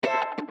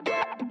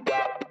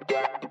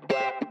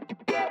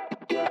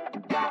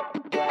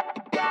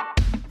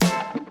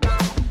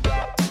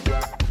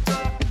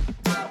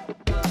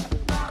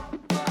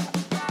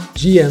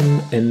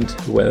GM and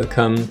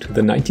welcome to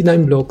the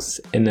 99 Blocks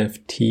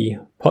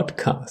NFT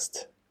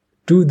podcast.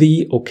 Do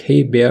the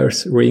OK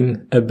Bears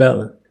ring a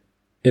bell?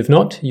 If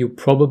not, you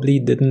probably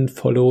didn't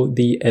follow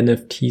the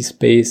NFT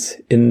space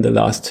in the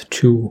last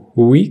 2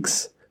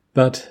 weeks.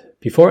 But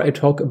before I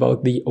talk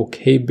about the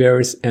OK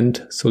Bears and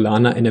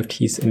Solana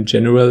NFTs in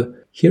general,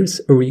 here's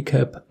a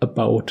recap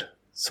about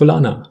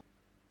Solana.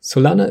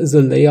 Solana is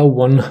a layer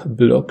 1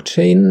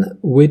 blockchain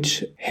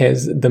which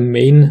has the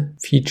main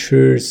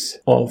features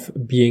of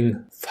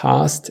being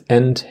fast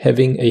and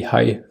having a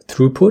high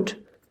throughput.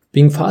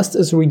 Being fast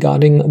is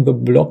regarding the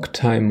block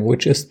time,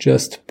 which is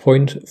just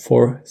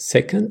 0.4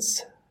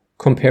 seconds.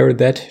 Compare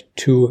that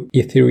to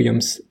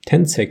Ethereum's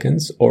 10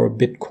 seconds or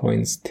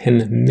Bitcoin's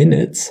 10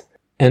 minutes.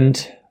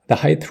 And the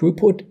high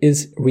throughput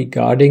is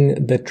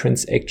regarding the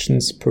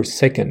transactions per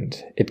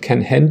second. It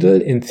can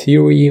handle, in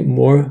theory,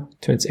 more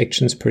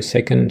transactions per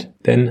second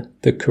than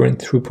the current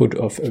throughput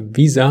of a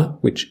Visa,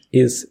 which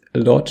is a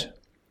lot.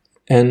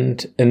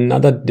 And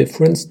another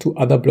difference to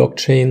other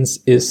blockchains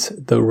is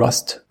the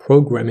Rust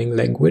programming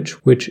language,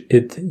 which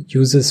it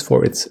uses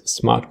for its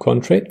smart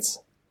contracts.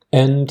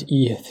 And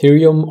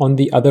Ethereum, on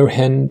the other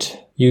hand,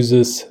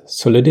 uses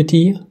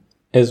Solidity,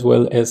 as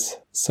well as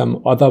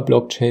some other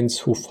blockchains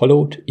who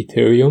followed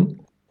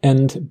Ethereum.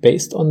 And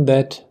based on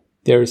that,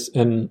 there's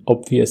an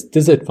obvious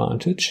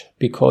disadvantage,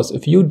 because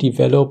if you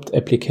developed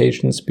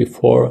applications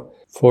before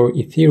for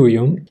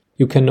Ethereum,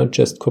 you cannot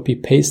just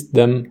copy-paste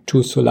them to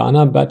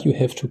Solana, but you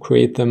have to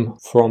create them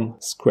from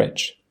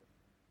scratch.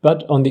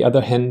 But on the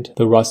other hand,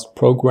 the Rust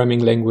programming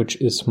language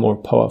is more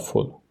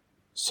powerful.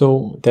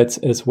 So that's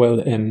as well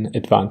an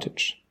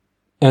advantage.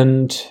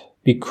 And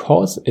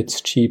because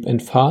it's cheap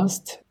and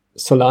fast,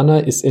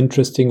 Solana is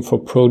interesting for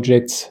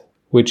projects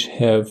which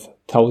have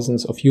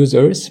thousands of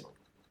users.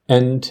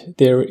 And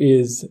there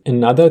is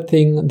another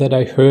thing that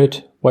I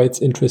heard why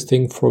it's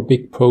interesting for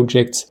big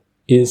projects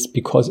is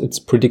because it's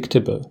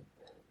predictable.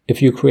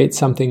 If you create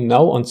something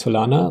now on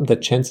Solana, the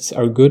chances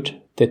are good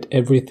that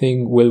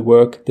everything will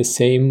work the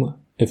same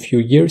a few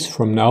years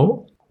from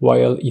now,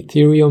 while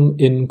Ethereum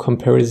in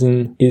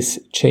comparison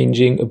is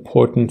changing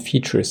important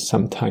features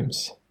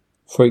sometimes.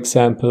 For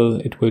example,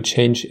 it will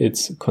change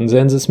its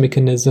consensus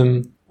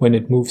mechanism when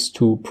it moves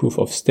to proof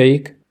of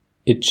stake.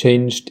 It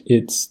changed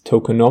its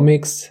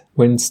tokenomics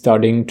when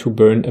starting to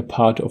burn a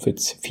part of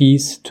its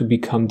fees to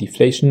become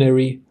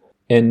deflationary.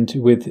 And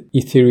with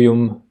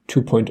Ethereum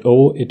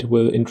 2.0, it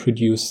will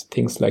introduce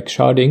things like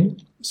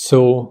sharding.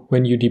 So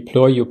when you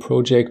deploy your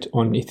project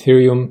on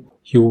Ethereum,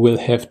 you will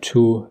have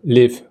to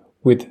live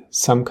with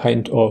some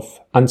kind of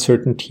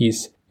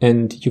uncertainties,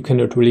 and you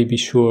cannot really be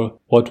sure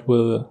what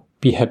will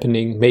be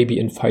happening maybe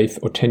in 5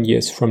 or 10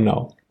 years from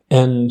now.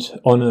 And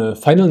on a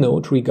final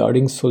note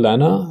regarding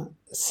Solana,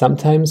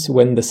 sometimes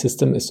when the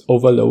system is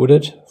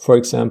overloaded, for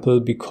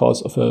example,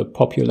 because of a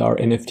popular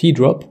NFT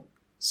drop,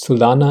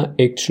 Solana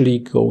actually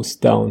goes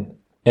down.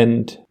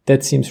 And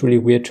that seems really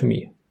weird to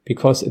me,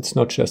 because it's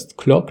not just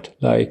clocked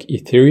like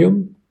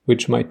Ethereum,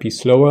 which might be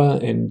slower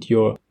and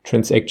your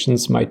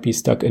transactions might be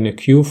stuck in a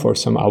queue for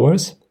some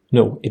hours.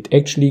 No, it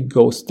actually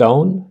goes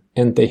down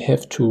and they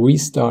have to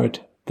restart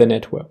the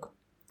network.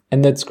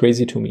 And that's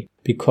crazy to me,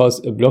 because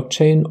a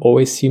blockchain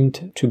always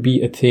seemed to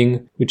be a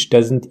thing which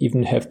doesn't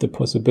even have the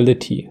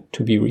possibility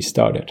to be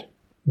restarted.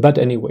 But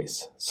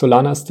anyways,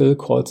 Solana still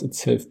calls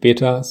itself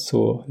beta,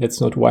 so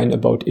let's not whine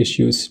about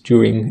issues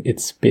during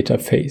its beta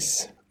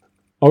phase.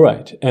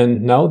 Alright,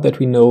 and now that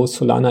we know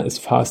Solana is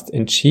fast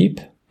and cheap,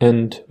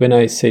 and when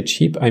I say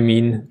cheap, I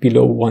mean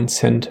below 1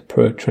 cent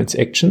per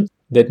transaction,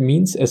 that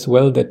means as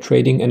well that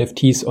trading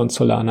NFTs on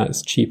Solana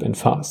is cheap and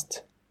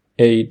fast.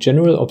 A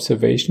general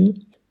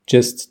observation: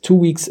 just 2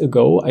 weeks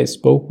ago, I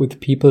spoke with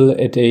people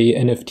at a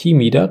NFT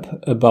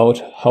meetup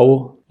about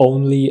how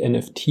only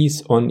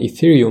NFTs on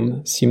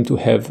Ethereum seem to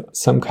have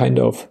some kind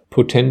of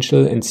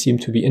potential and seem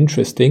to be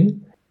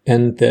interesting,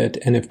 and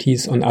that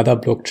NFTs on other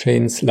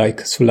blockchains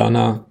like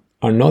Solana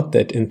are not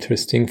that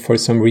interesting for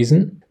some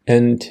reason.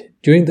 And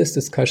during this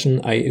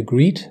discussion, I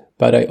agreed,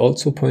 but I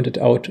also pointed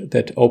out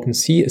that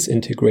OpenSea is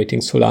integrating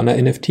Solana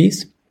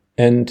NFTs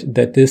and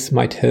that this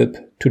might help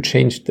to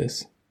change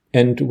this.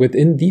 And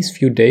within these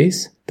few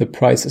days, the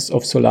prices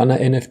of Solana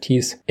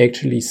NFTs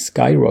actually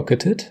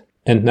skyrocketed.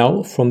 And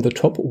now, from the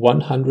top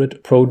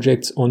 100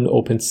 projects on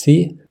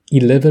OpenSea,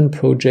 11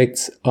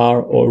 projects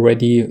are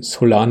already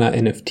Solana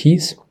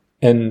NFTs.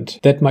 And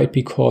that might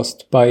be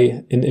caused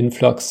by an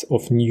influx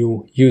of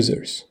new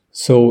users.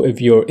 So if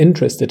you're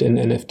interested in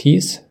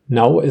NFTs,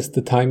 now is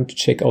the time to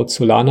check out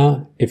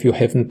Solana if you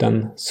haven't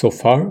done so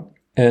far.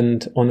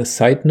 And on a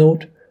side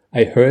note,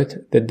 I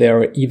heard that there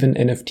are even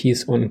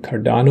NFTs on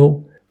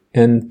Cardano,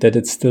 and that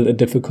it's still a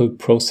difficult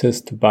process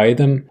to buy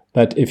them.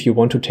 But if you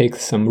want to take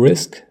some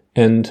risk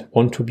and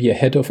want to be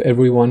ahead of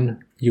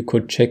everyone, you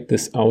could check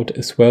this out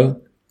as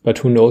well. But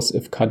who knows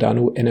if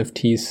Cardano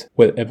NFTs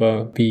will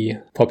ever be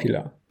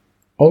popular.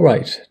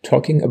 Alright,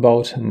 talking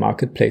about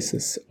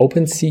marketplaces.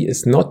 OpenSea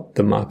is not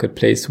the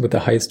marketplace with the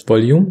highest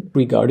volume.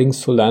 Regarding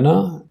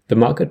Solana, the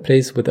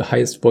marketplace with the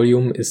highest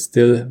volume is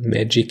still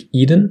Magic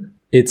Eden.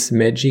 it's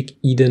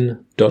magiceden.io.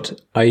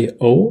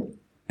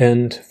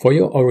 And for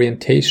your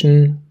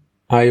orientation,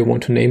 I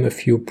want to name a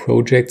few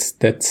projects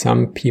that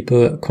some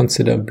people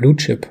consider blue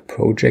chip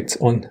projects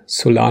on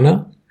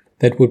Solana.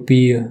 That would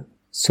be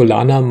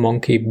Solana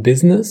Monkey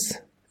Business,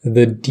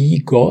 the D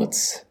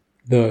Gods,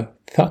 the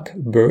Thug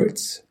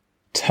Birds,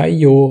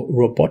 Taiyo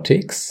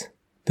Robotics,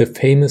 the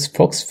famous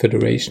Fox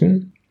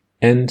Federation,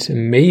 and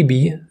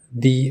maybe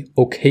the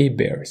OK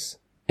Bears.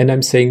 And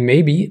I'm saying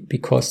maybe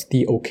because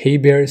the OK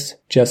Bears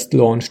just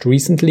launched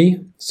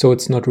recently, so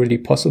it's not really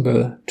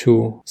possible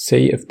to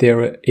say if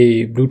they're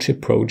a blue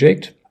chip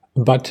project,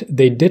 but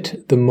they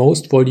did the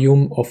most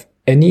volume of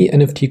any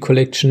NFT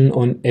collection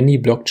on any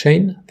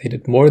blockchain. They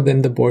did more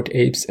than the Bored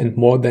Apes and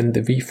more than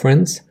the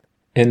VeeFriends.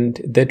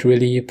 And that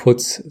really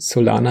puts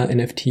Solana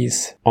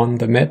NFTs on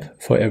the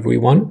map for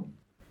everyone.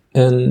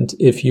 And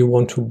if you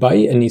want to buy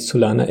any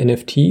Solana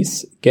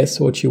NFTs, guess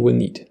what you will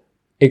need?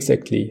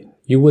 Exactly.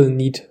 You will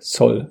need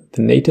Sol,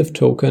 the native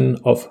token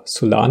of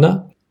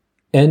Solana,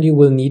 and you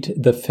will need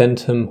the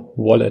Phantom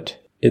wallet.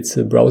 It's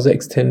a browser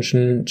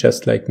extension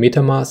just like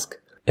MetaMask.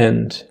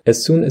 And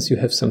as soon as you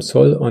have some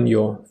Sol on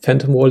your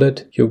Phantom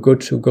wallet, you're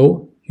good to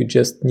go. You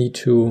just need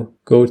to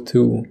go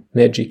to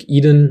Magic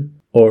Eden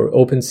or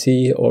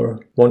OpenSea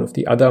or one of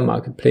the other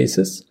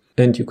marketplaces,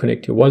 and you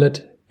connect your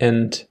wallet,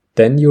 and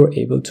then you're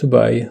able to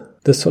buy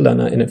the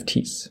Solana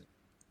NFTs.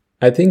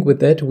 I think with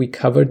that we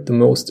covered the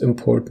most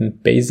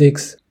important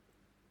basics.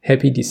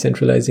 Happy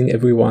decentralizing,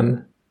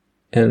 everyone,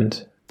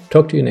 and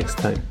talk to you next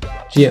time.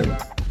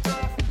 GM.